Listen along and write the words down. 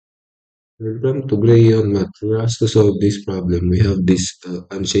Welcome to GrayYeon For us to solve this problem, we have this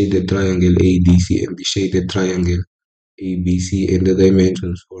unshaded triangle ADC and the shaded triangle ABC, and the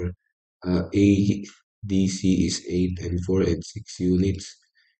dimensions for ADC is 8 and 4 and 6 units.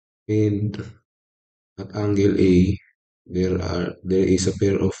 And at angle A, there is a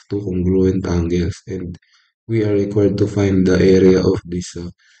pair of two congruent angles, and we are required to find the area of this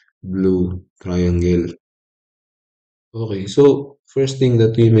blue triangle. Okay, so first thing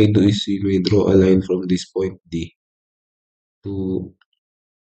that we may do is we may draw a line from this point D to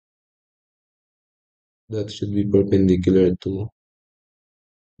that should be perpendicular to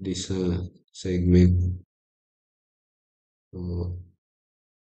this segment. Uh,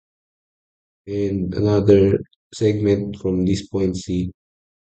 and another segment from this point C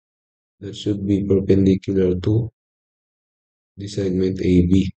that should be perpendicular to the segment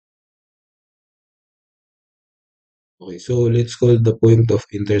AB. Okay, so let's call the point of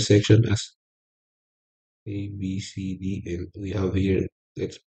intersection as ABCD, and we have here,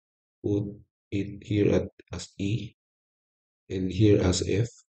 let's put it here as E and here as F.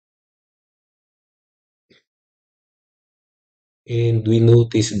 And we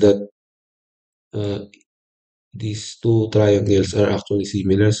notice that uh, these two triangles are actually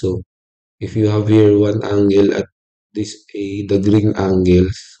similar. So if you have here one angle at this A, the green angle,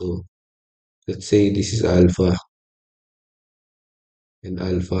 so let's say this is alpha and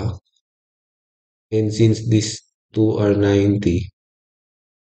alpha. And since these two are 90,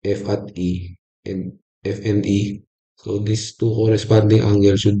 F at E and F and E, so these two corresponding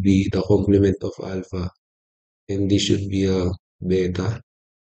angles should be the complement of alpha, and this should be a beta.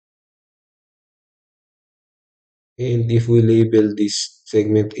 And if we label this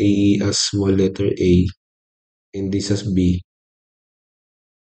segment AE as small letter A and this as B,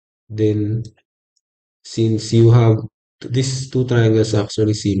 then since you have these two triangles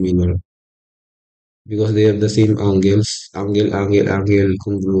actually similar because they have the same angles, angle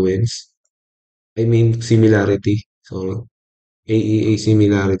congruence. I mean similarity. So AEA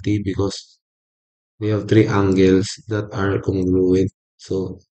similarity because they have three angles that are congruent.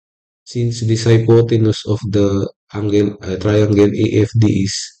 So since this hypotenuse of the angle triangle AFD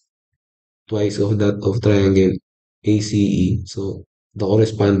is twice of that of triangle ACE, so the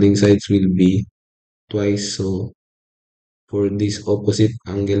corresponding sides will be twice. So for this opposite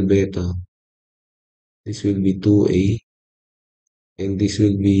angle beta, this will be 2A, and this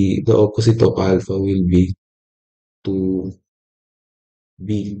will be the opposite of alpha will be 2B.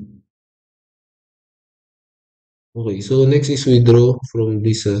 Okay, so next is we draw from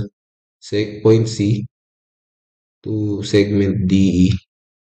this point C to segment DE,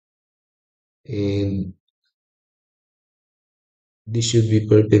 and this should be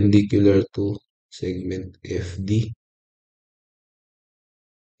perpendicular to segment FD.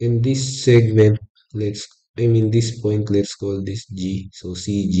 In this segment, this point, let's call this G, so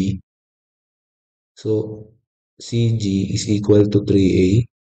CG. So CG is equal to 3A,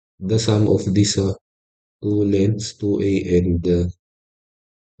 the sum of these two lengths, 2A and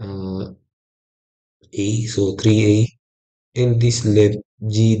uh, A, so 3A, and this length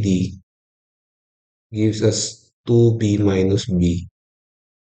GD gives us 2B minus B,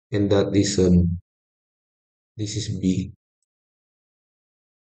 and that is this is B.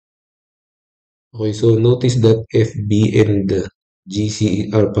 Okay, so notice that FB and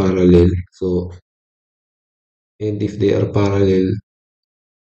GC are parallel. So, and if they are parallel,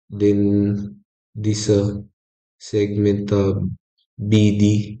 then this segment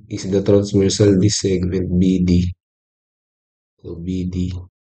BD is the transversal this segment BD. So BD.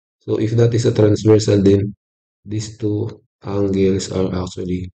 So if that is a transversal, then these two angles are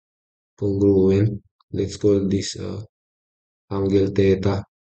actually congruent. Let's call this angle theta.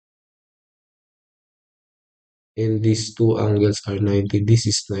 And these two angles are 90. This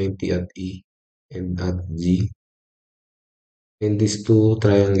is 90 at E and at G. And these two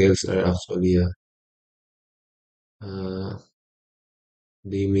triangles are actually uh,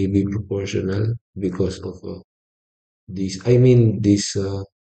 they may be proportional because of this. I mean this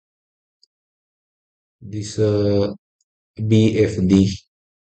BFD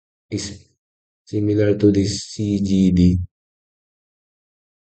is similar to this CGD.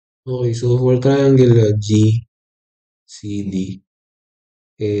 Okay, so for triangle GCD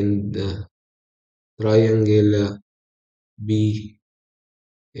and triangle BFD.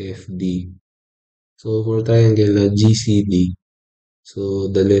 So for triangle GCD, so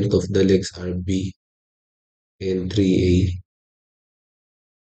the length of the legs are B and 3A.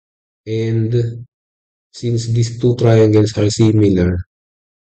 And since these two triangles are similar,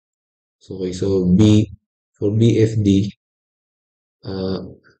 so okay, so B for BFD, uh,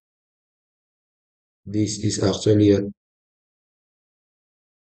 this is actually a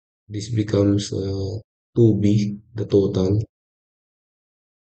this becomes 2b, the total.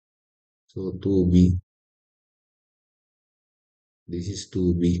 So 2b, this is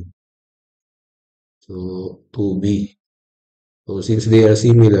 2b. So 2b. So since they are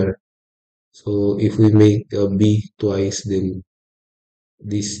similar, so if we make b twice, then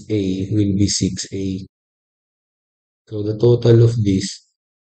this a will be 6a. So the total of this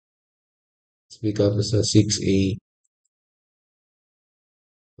becomes 6a.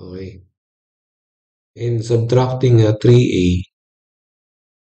 Okay. And subtracting 3a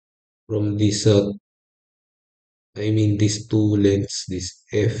from this, I mean these two lengths, this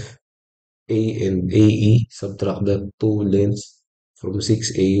f a and AE, subtract the two lengths from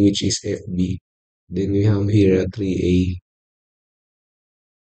 6A, which is FB. Then we have here a 3A,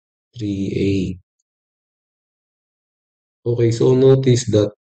 3A. Okay, so notice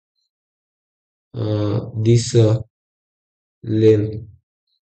that this length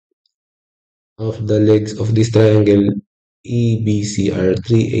of the legs of this triangle EBC are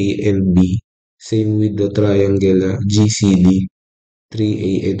 3A and B. Same with the triangle GCD,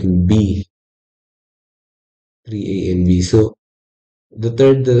 3A and B, 3A and B. So the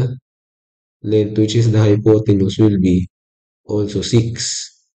third length, which is the hypotenuse, will be also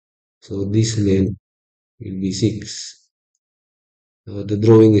 6. So this length will be 6. The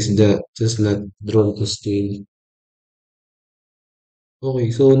drawing is just not drawn to scale.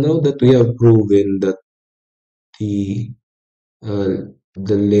 Okay, so now that we have proven that the uh,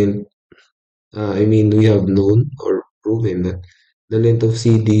 the length, I mean we have known or proven that the length of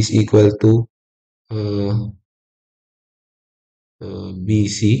CD is equal to uh,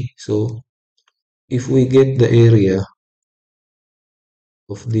 BC. So if we get the area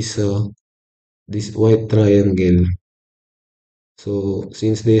of this white triangle, so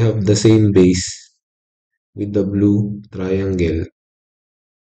since they have the same base with the blue triangle,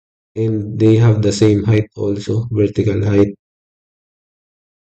 and they have the same height also, vertical height.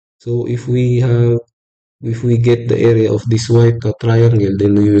 So if we get the area of this white triangle,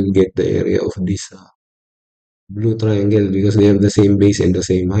 then we will get the area of this blue triangle because they have the same base and the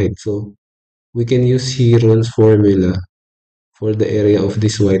same height. So we can use Heron's formula for the area of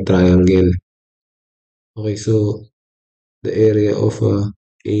this white triangle. Okay, so the area of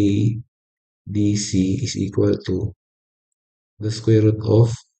ADC is equal to the square root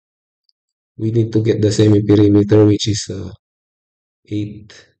of, we need to get the semi-perimeter, which is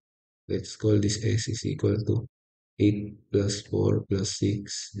 8. Let's call this S is equal to 8 plus 4 plus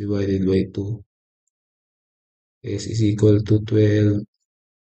 6 divided by 2. S is equal to 12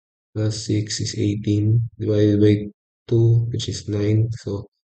 plus 6 is 18 divided by 2, which is 9. So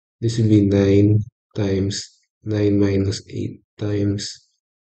this will be 9 times 9 minus 8 times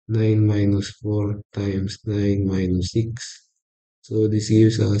 9 minus 4 times 9 minus 6. So this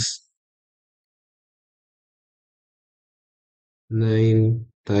gives us 9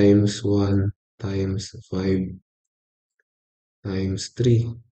 times 1 times 5 times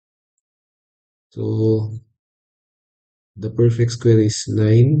 3. So the perfect square is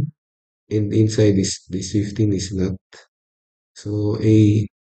 9, and inside this 15 is not. So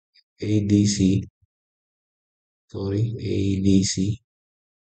ADC, sorry, ADC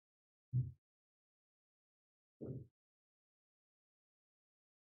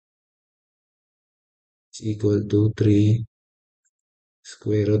is equal to 3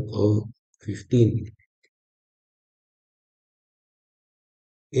 square root of 15.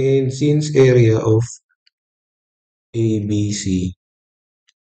 And since area of ABC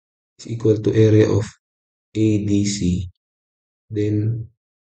is equal to area of ADC, then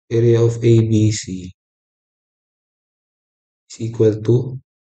area of ABC is equal to,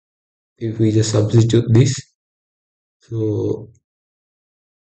 if we just substitute this, so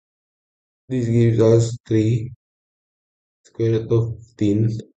this gives us 3 square root of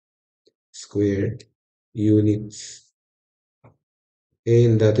 15 square units.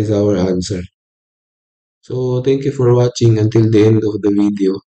 And that is our answer. So thank you for watching until the end of the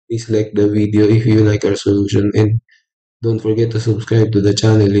video. Please like the video if you like our solution, and don't forget to subscribe to the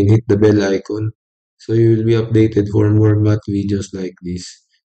channel and hit the bell icon so you will be updated for more math videos like this.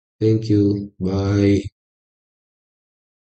 Thank you. Bye.